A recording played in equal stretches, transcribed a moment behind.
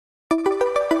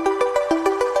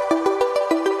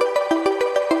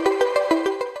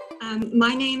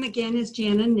My name again is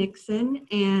Jana Nixon,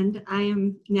 and I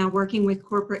am now working with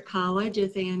Corporate College,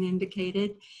 as Ann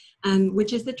indicated,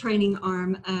 which is the training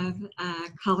arm of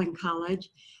Collin College.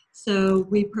 So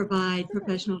we provide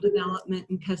professional development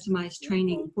and customized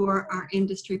training for our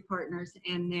industry partners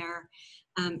and their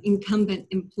incumbent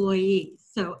employees.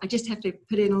 So I just have to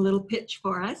put in a little pitch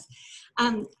for us.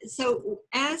 So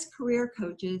as career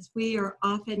coaches, we are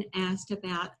often asked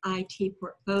about IT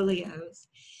portfolios.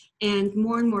 And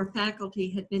more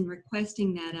faculty had been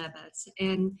requesting that of us.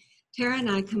 And Tara and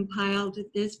I compiled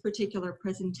this particular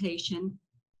presentation,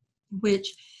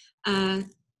 which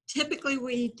typically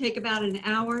we take about an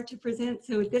hour to present.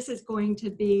 So this is going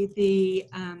to be the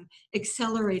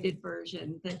accelerated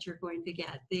version that you're going to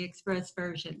get, the express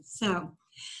version. So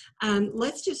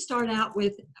let's just start out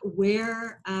with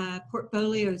where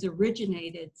portfolios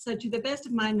originated. So to the best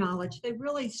of my knowledge, they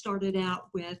really started out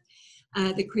with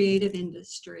the creative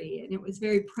industry, and it was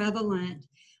very prevalent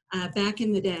back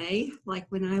in the day, like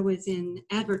when I was in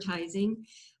advertising,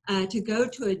 to go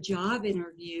to a job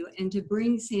interview and to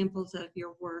bring samples of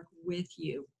your work with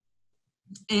you.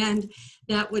 And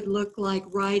that would look like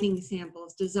writing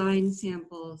samples, design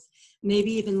samples,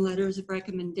 maybe even letters of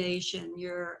recommendation,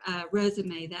 your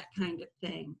resume, that kind of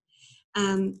thing.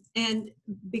 And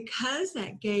because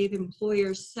that gave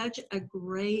employers such a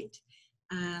great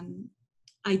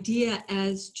idea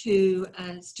as to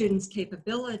students'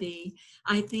 capability,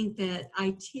 I think that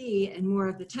IT and more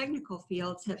of the technical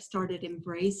fields have started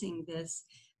embracing this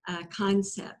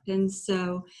concept. And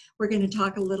so we're going to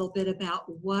talk a little bit about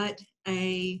what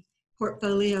a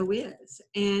portfolio is.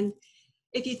 And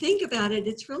if you think about it,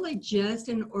 it's really just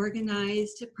an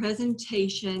organized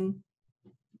presentation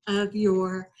of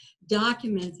your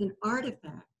documents and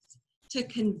artifacts to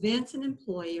convince an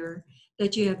employer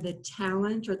that you have the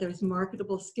talent or those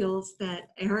marketable skills that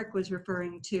Eric was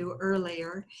referring to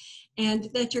earlier, and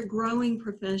that you're growing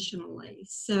professionally.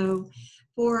 So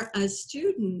for a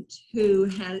student who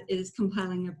is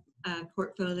compiling a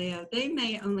portfolio, they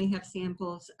may only have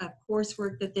samples of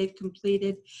coursework that they've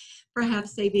completed.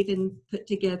 Perhaps they've even put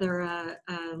together a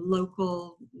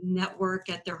local network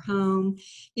at their home.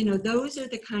 You know, those are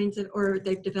the kinds of, or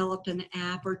they've developed an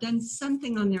app or done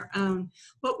something on their own.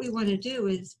 What we want to do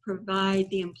is provide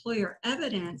the employer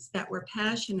evidence that we're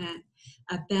passionate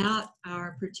about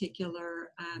our particular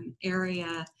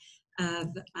area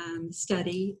of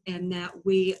study, and that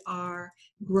we are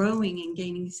growing and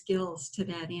gaining skills to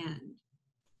that end.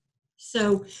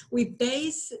 So we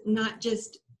base not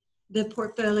just the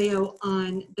portfolio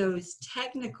on those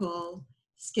technical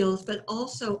skills, but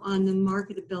also on the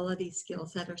marketability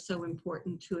skills that are so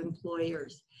important to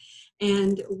employers.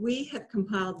 And we have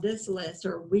compiled this list,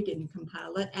 or we didn't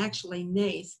compile it, actually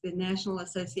NACE, the National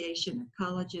Association of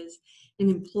Colleges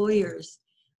and Employers,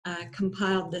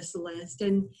 compiled this list,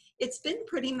 and it's been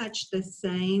pretty much the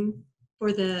same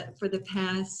for the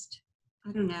past,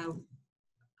 I don't know,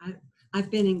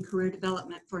 I've been in career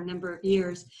development for a number of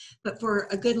years, but for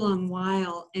a good long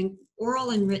while, and oral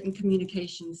and written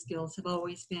communication skills have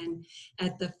always been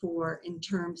at the fore in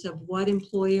terms of what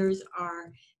employers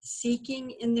are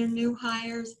seeking in their new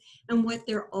hires and what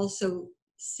they're also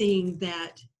seeing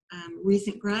that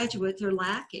recent graduates are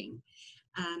lacking.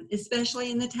 Especially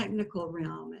in the technical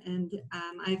realm. And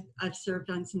I've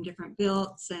served on some different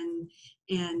builds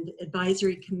and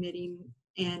advisory committee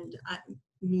and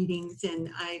meetings, and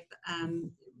I've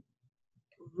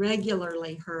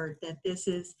regularly heard that this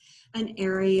is an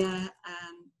area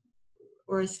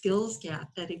or a skills gap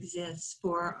that exists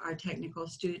for our technical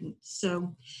students.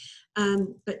 So,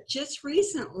 but just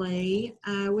recently,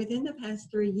 within the past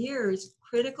 3 years,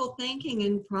 critical thinking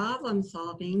and problem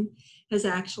solving has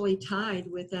actually tied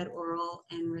with that oral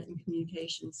and written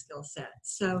communication skill set.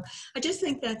 So I just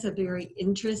think that's a very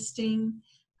interesting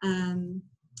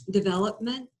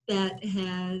development that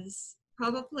has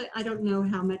probably, I don't know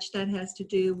how much that has to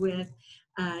do with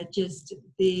just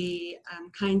the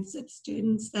kinds of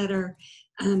students that are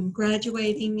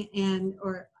graduating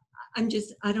or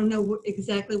I don't know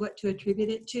exactly what to attribute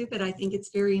it to, but I think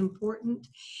it's very important.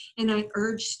 And I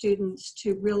urge students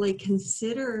to really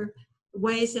consider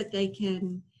ways that they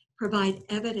can provide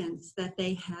evidence that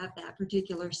they have that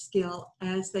particular skill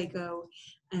as they go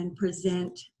and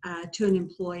present to an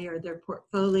employer their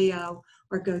portfolio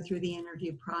or go through the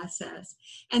interview process.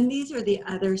 And these are the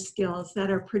other skills that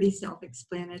are pretty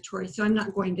self-explanatory, so I'm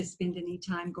not going to spend any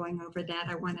time going over that.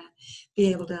 I want to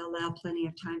be able to allow plenty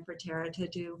of time for Tara to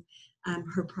do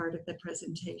her part of the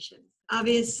presentation.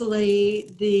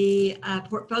 Obviously, the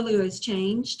portfolio has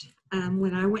changed.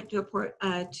 When I went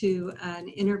to an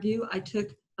interview, I took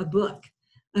a book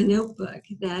a notebook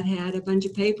that had a bunch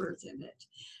of papers in it.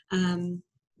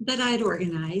 That I had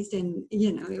organized, and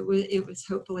it was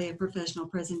hopefully a professional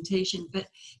presentation, but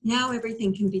now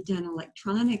everything can be done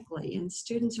electronically, and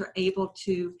students are able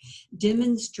to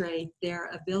demonstrate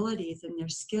their abilities and their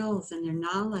skills and their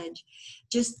knowledge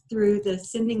just through the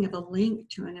sending of a link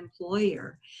to an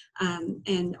employer,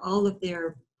 and all of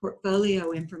their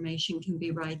portfolio information can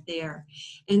be right there.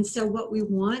 And so what we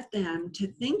want them to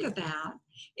think about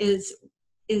is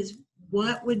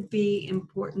what would be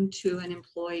important to an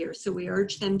employer. So we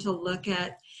urge them to look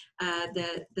at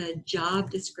the job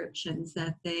descriptions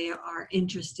that they are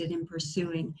interested in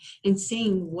pursuing and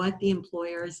seeing what the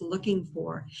employer is looking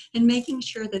for, and making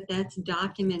sure that that's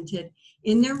documented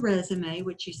in their resume,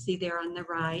 which you see there on the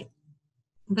right,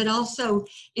 but also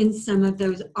in some of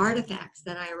those artifacts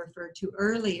that I referred to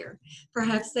earlier.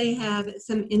 Perhaps they have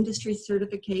some industry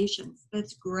certifications.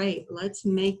 That's great. Let's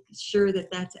make sure that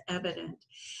that's evident.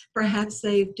 Perhaps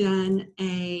they've done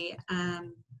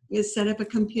set up a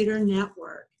computer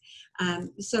network.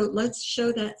 So let's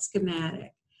show that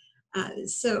schematic.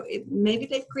 Maybe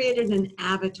they've created an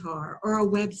avatar or a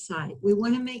website. We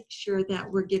want to make sure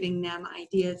that we're giving them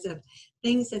ideas of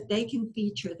things that they can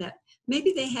feature that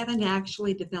maybe they haven't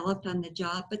actually developed on the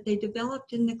job, but they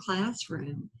developed in the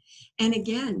classroom. And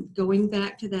again, going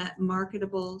back to that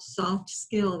marketable soft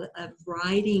skill of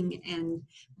writing and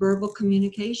verbal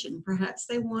communication, perhaps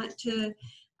they want to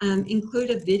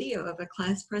include a video of a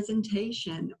class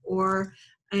presentation or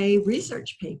a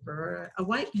research paper or a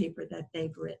white paper that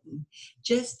they've written,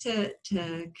 just to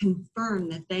confirm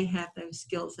that they have those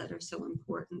skills that are so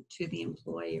important to the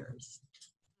employers.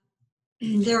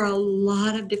 There are a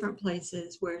lot of different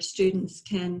places where students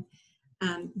can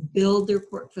build their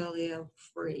portfolio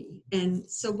free. And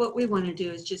so what we want to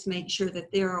do is just make sure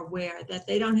that they're aware that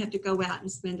they don't have to go out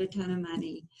and spend a ton of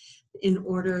money in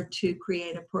order to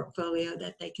create a portfolio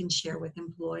that they can share with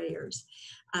employers.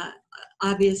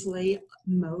 Obviously,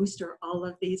 most or all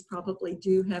of these probably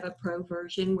do have a pro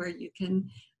version where you can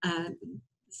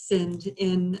send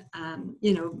in,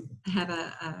 have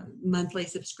a monthly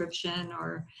subscription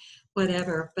or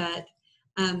whatever, but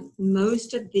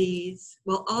most of these,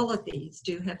 well, all of these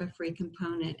do have a free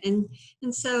component.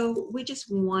 And so we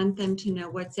just want them to know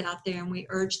what's out there, and we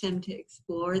urge them to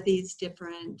explore these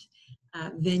different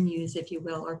venues, if you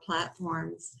will, or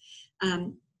platforms.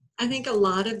 I think a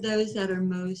lot of those that are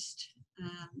most,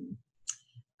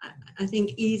 I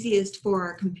think easiest for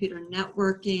our computer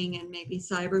networking and maybe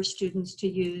cyber students to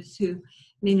use who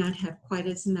may not have quite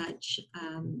as much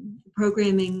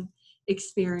programming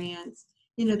experience.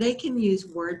 They can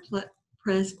use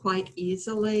WordPress quite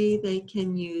easily. They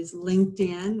can use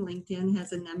LinkedIn. LinkedIn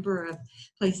has a number of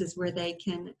places where they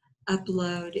can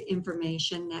upload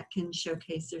information that can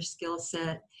showcase their skill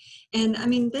set. And I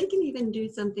mean, they can even do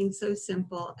something so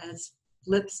simple as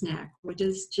FlipSnack, which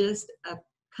is just a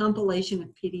compilation of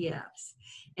PDFs.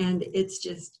 And it's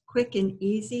just quick and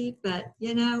easy, but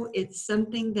it's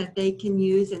something that they can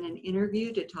use in an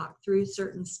interview to talk through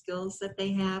certain skills that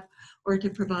they have, or to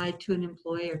provide to an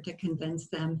employer to convince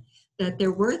them that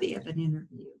they're worthy of an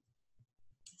interview.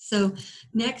 So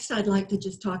next, I'd like to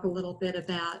just talk a little bit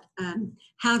about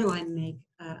how do I make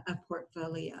a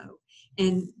portfolio?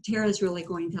 And Tara's really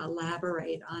going to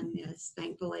elaborate on this,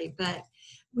 thankfully, but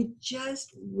we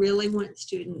just really want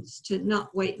students to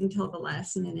not wait until the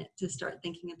last minute to start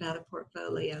thinking about a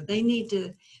portfolio. They need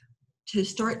to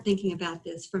start thinking about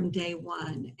this from day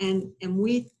one. And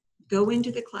we go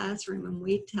into the classroom and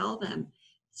we tell them,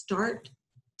 start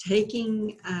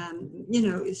taking,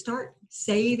 start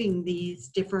saving these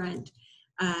different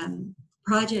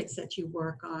projects that you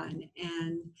work on,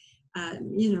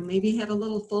 and maybe have a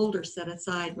little folder set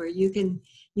aside where you can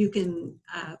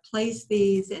place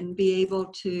these and be able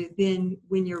to then,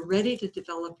 when you're ready to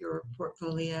develop your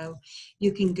portfolio,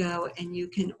 you can go and you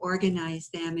can organize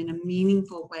them in a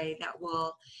meaningful way that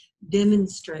will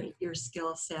demonstrate your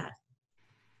skill set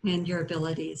and your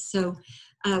abilities. So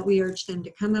we urge them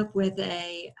to come up with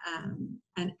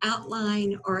an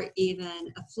outline or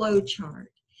even a flow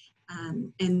chart,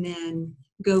 and then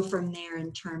go from there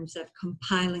in terms of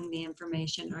compiling the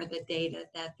information or the data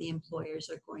that the employers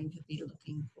are going to be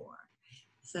looking for.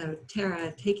 So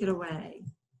Tara, take it away.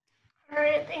 All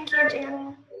right, thank you,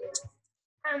 Jana.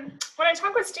 When I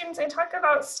talk with students, I talk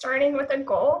about starting with a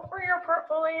goal for your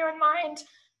portfolio in mind.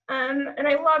 And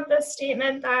I love this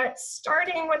statement that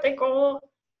starting with a goal,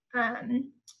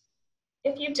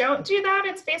 if you don't do that,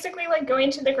 it's basically like going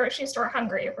to the grocery store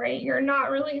hungry, right? You're not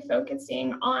really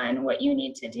focusing on what you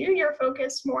need to do. You're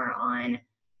focused more on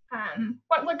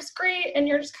what looks great, and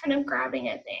you're just kind of grabbing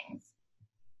at things.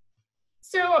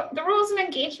 So the rules of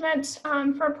engagement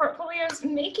for portfolios: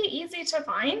 make it easy to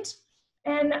find.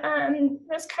 And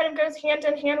this kind of goes hand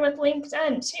in hand with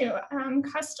LinkedIn too.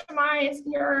 Customize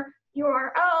your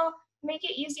URL, make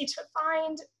it easy to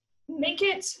find, make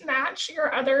it match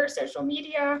your other social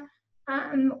media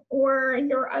or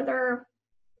your other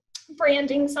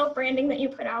branding, self-branding that you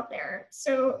put out there.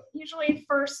 So usually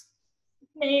first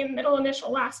name, middle initial,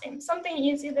 last name, something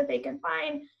easy that they can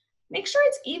find. Make sure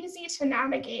it's easy to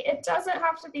navigate. It doesn't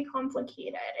have to be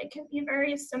complicated. It can be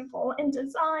very simple in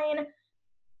design.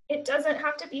 It doesn't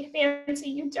have to be fancy.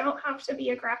 You don't have to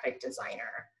be a graphic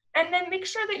designer. And then make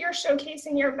sure that you're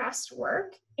showcasing your best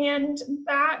work. And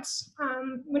that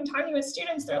when talking with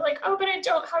students, they're like, oh, but I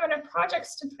don't have enough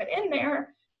projects to put in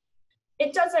there.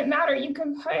 It doesn't matter. You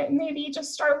can put, maybe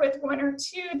just start with 1 or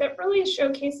 2 that really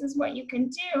showcases what you can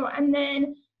do. And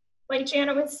then, like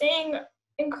Jana was saying,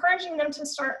 encouraging them to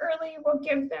start early will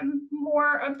give them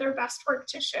more of their best work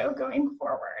to show going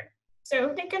forward.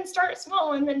 So they can start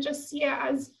small and then just see it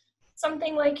as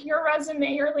something like your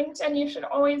resume, your LinkedIn, you should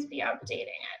always be updating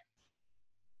it.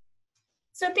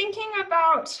 So thinking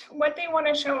about what they want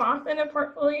to show off in a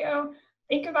portfolio,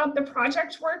 think about the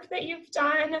project work that you've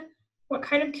done. What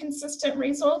kind of consistent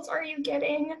results are you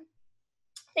getting?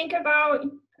 Think about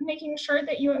making sure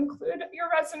that you include your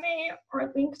resume or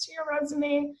a link to your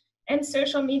resume. And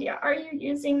social media, are you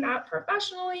using that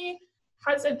professionally?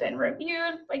 Has it been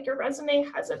reviewed? Like your resume,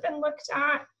 has it been looked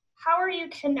at? How are you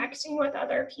connecting with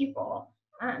other people?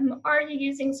 Are you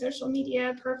using social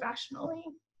media professionally?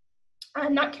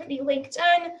 And that can be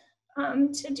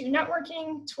LinkedIn to do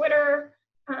networking. Twitter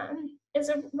is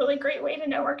a really great way to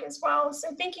network as well. So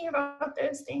thinking about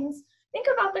those things, think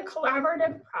about the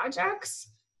collaborative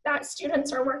projects that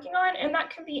students are working on, and that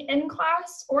can be in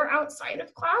class or outside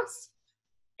of class.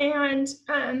 And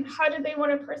how do they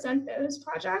want to present those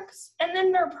projects? And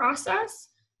then their process.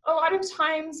 A lot of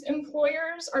times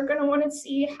employers are going to want to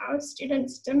see how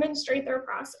students demonstrate their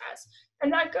process.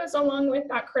 And that goes along with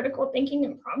that critical thinking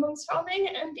and problem solving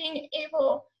and being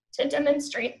able to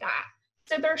demonstrate that.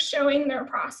 So they're showing their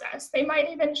process. They might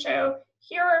even show,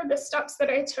 here are the steps that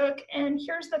I took, and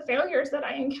here's the failures that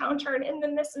I encountered, and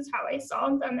then this is how I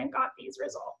solved them and got these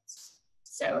results.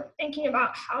 So thinking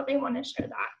about how they want to show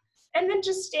that. And then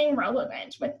just staying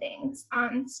relevant with things,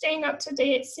 staying up to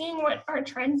date, seeing what are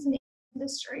trends in the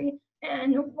industry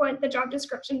and what the job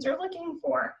descriptions are looking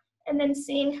for, and then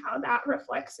seeing how that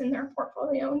reflects in their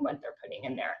portfolio and what they're putting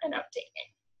in there and updating.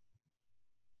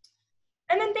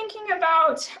 And then thinking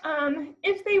about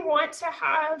if they want to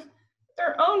have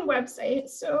their own website.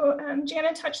 So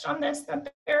Jana touched on this,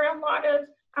 that there are a lot of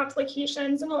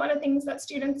applications and a lot of things that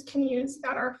students can use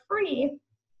that are free,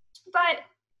 but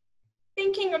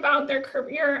thinking about their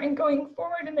career and going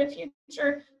forward in the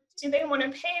future, do they want to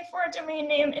pay for a domain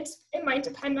name? It might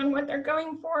depend on what they're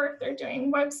going for, if they're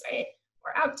doing website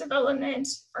or app development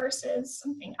versus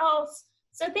something else.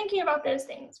 So thinking about those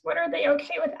things. What are they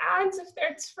okay with ads if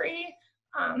it's free?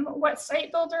 What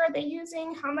site builder are they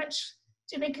using? How much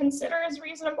do they consider as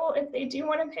reasonable if they do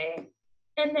want to pay?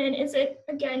 And then is it,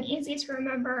 again, easy to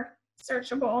remember,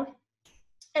 searchable,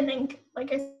 and then,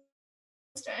 like I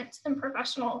said, and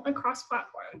professional across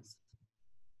platforms.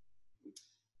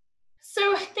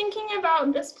 So thinking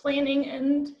about this planning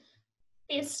and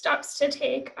these steps to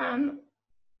take,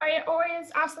 I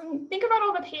always ask them, think about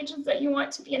all the pages that you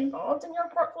want to be involved in your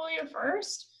portfolio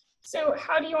first. So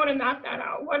how do you want to map that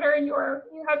out? What are you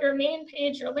have your main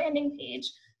page, your landing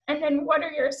page, and then what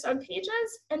are your sub pages?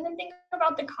 And then think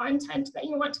about the content that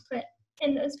you want to put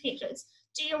in those pages.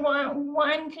 Do you want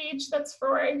one page that's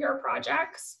for your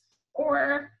projects?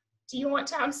 Or do you want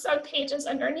to have sub pages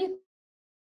underneath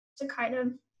to kind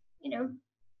of,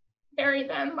 vary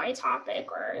them by topic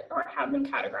or have them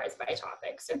categorized by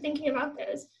topic? So thinking about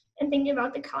those and thinking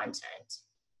about the content.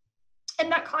 And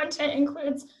that content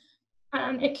includes,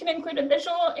 it can include a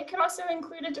visual, it can also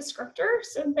include a descriptor.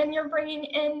 So then you're bringing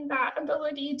in that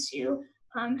ability to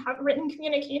have written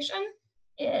communication.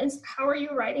 Is how are you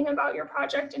writing about your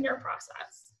project and your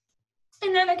process?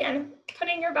 And then again,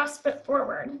 putting your best foot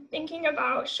forward, thinking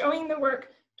about showing the work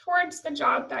towards the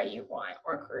job that you want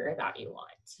or career that you want.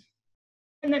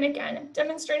 And then again,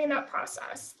 demonstrating that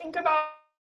process. Think about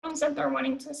problems that they're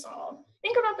wanting to solve.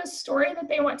 Think about the story that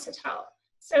they want to tell.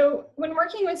 So when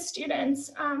working with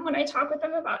students, when I talk with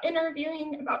them about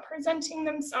interviewing, about presenting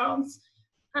themselves,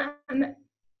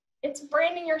 it's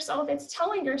branding yourself, it's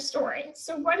telling your story.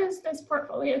 So what is this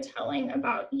portfolio telling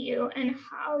about you and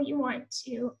how you want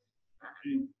to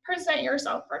present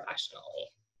yourself professionally?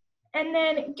 And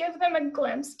then give them a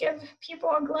glimpse, give people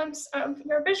a glimpse of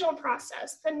your visual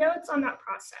process, the notes on that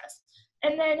process.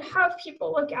 and then have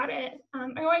people look at it.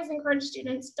 I always encourage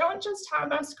students, don't just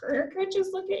have us career coaches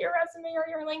look at your resume or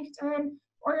your LinkedIn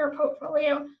or your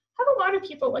portfolio. Have a lot of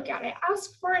people look at it.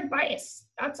 Ask for advice.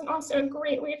 That's also a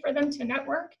great way for them to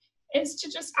network, is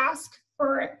to just ask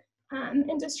for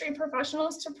industry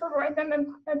professionals to provide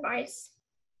them advice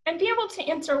and be able to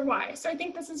answer why. So I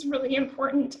think this is really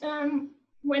important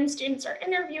when students are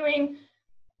interviewing.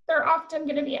 They're often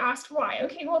going to be asked why.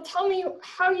 Okay, well, tell me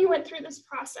how you went through this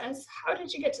process. How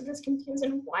did you get to this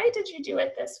conclusion? Why did you do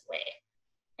it this way?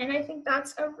 And I think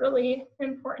that's a really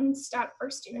important step for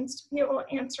students to be able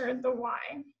to answer the why.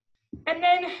 And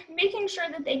then making sure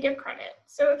that they give credit.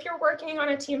 So if you're working on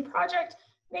a team project,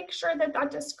 make sure that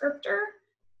that descriptor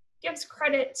gives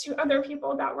credit to other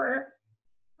people that were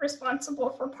responsible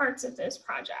for parts of those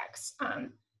projects.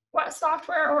 What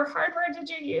software or hardware did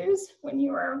you use when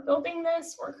you were building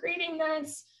this or creating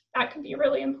this? That can be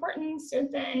really important. So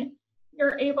then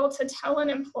you're able to tell an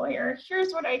employer,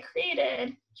 here's what I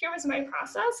created, here was my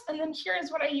process, and then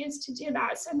here's what I used to do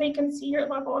that, so they can see your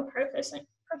level of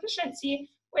proficiency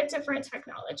with different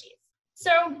technologies.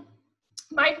 So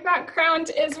my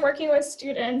background is working with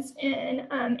students in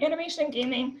animation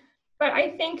gaming, but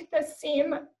I think the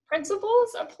same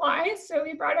principles apply. So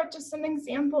we brought up just some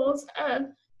examples of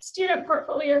student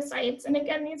portfolio sites. And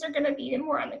again, these are going to be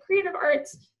more on the creative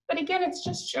arts, but again, it's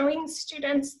just showing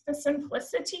students the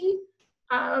simplicity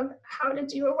of how to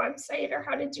do a website or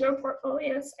how to do a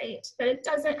portfolio site, that it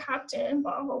doesn't have to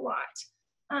involve a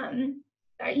lot.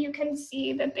 That you can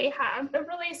see that they have a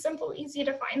really simple, easy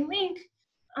to find link,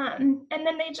 and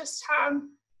then they just have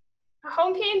a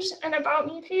homepage, an About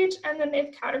Me page, and then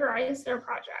they've categorized their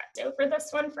project. So for this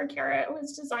one, for Kara, it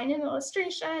was design and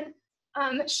illustration.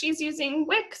 She's using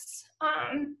Wix,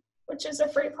 which is a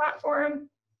free platform.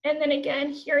 And then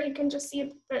again, here you can just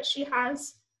see that she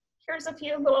has, here's a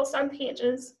few little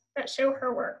sub-pages that show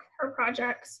her work, her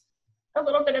projects, a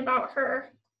little bit about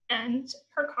her, and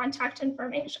her contact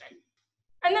information.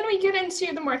 And then we get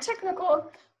into the more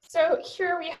technical. So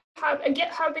here we have a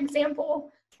GitHub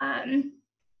example. I'm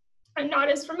not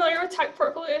as familiar with tech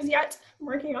portfolios yet. I'm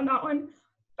working on that one.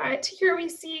 But here we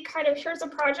see kind of, here's a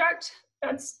project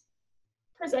that's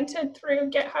presented through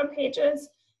GitHub pages.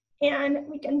 And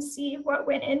we can see what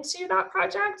went into that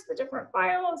project, the different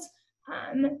files,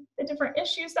 the different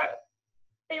issues that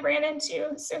they ran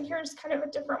into. So here's kind of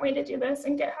a different way to do this.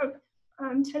 And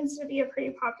GitHub tends to be a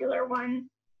pretty popular one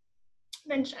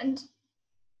mentioned.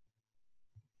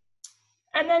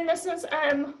 And then this is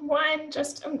one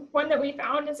that we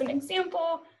found as an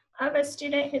example of a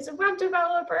student who's a web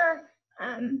developer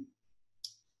and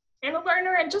a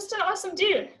learner and just an awesome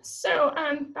dude. So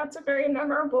that's a very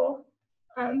memorable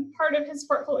part of his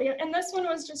portfolio. And this one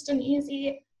was just an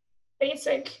easy,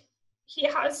 basic, he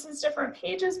has his different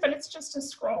pages, but it's just a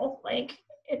scroll. Like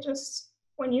it just,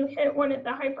 when you hit one of the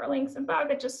hyperlinks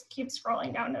above, it just keeps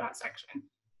scrolling down to that section.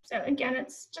 So again,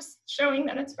 it's just showing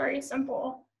that it's very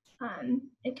simple.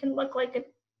 It can look like a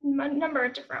number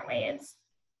of different ways.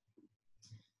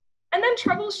 And then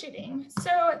troubleshooting.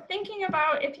 So thinking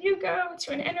about if you go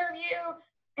to an interview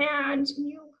and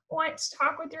you want to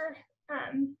talk with your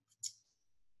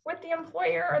with the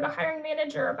employer or the hiring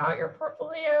manager about your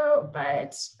portfolio,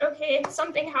 but okay,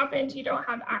 something happened, you don't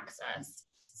have access.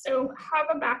 So have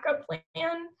a backup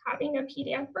plan, having a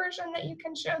PDF version that you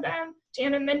can show them.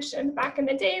 Jana mentioned back in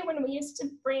the day when we used to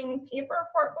bring paper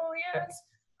portfolios.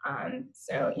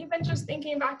 So even just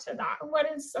thinking back to that, what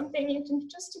is something you can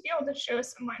just to be able to show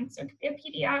someone? So it could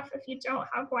be a PDF if you don't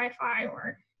have Wi-Fi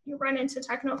or you run into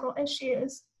technical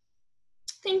issues.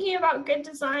 Thinking about good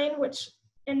design, which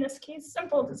in this case,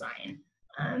 simple design.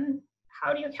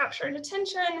 How do you capture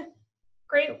attention?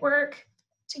 Great work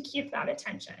to keep that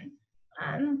attention.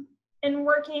 And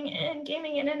working in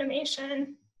gaming and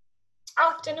animation,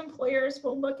 often employers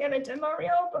will look at a demo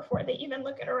reel before they even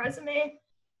look at a resume.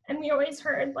 And we always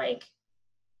heard like,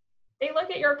 they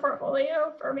look at your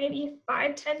portfolio for maybe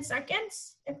 5-10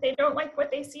 seconds. If they don't like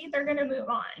what they see, they're gonna move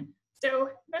on. So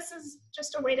this is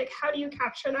just a way to, how do you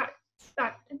capture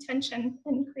that attention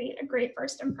and create a great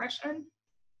first impression?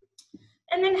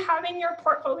 And then having your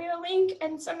portfolio link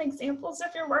and some examples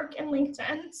of your work in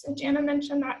LinkedIn. So Jana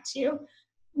mentioned that too.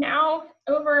 Now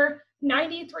over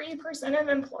 93% of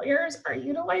employers are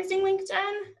utilizing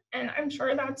LinkedIn, and I'm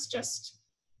sure that's just,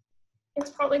 it's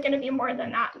probably going to be more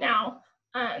than that now.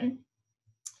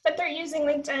 But they're using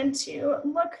LinkedIn to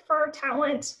look for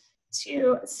talent,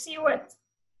 to see what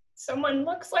someone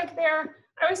looks like there.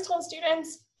 I always told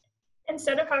students,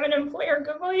 instead of having an employer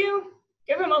Google you,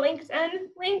 give them a LinkedIn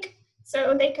link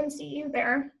so they can see you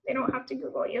there. They don't have to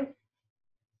Google you.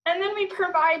 And then we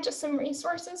provide just some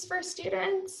resources for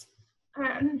students.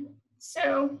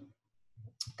 So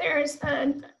there's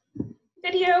a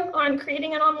video on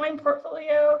creating an online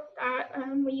portfolio that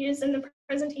we use in the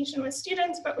presentation with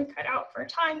students, but we cut out for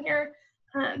time here.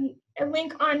 A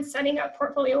link on setting up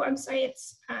portfolio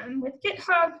websites with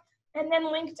GitHub, and then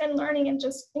LinkedIn Learning, and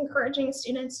just encouraging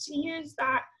students to use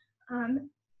that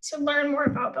to learn more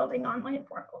about building online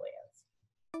portfolios.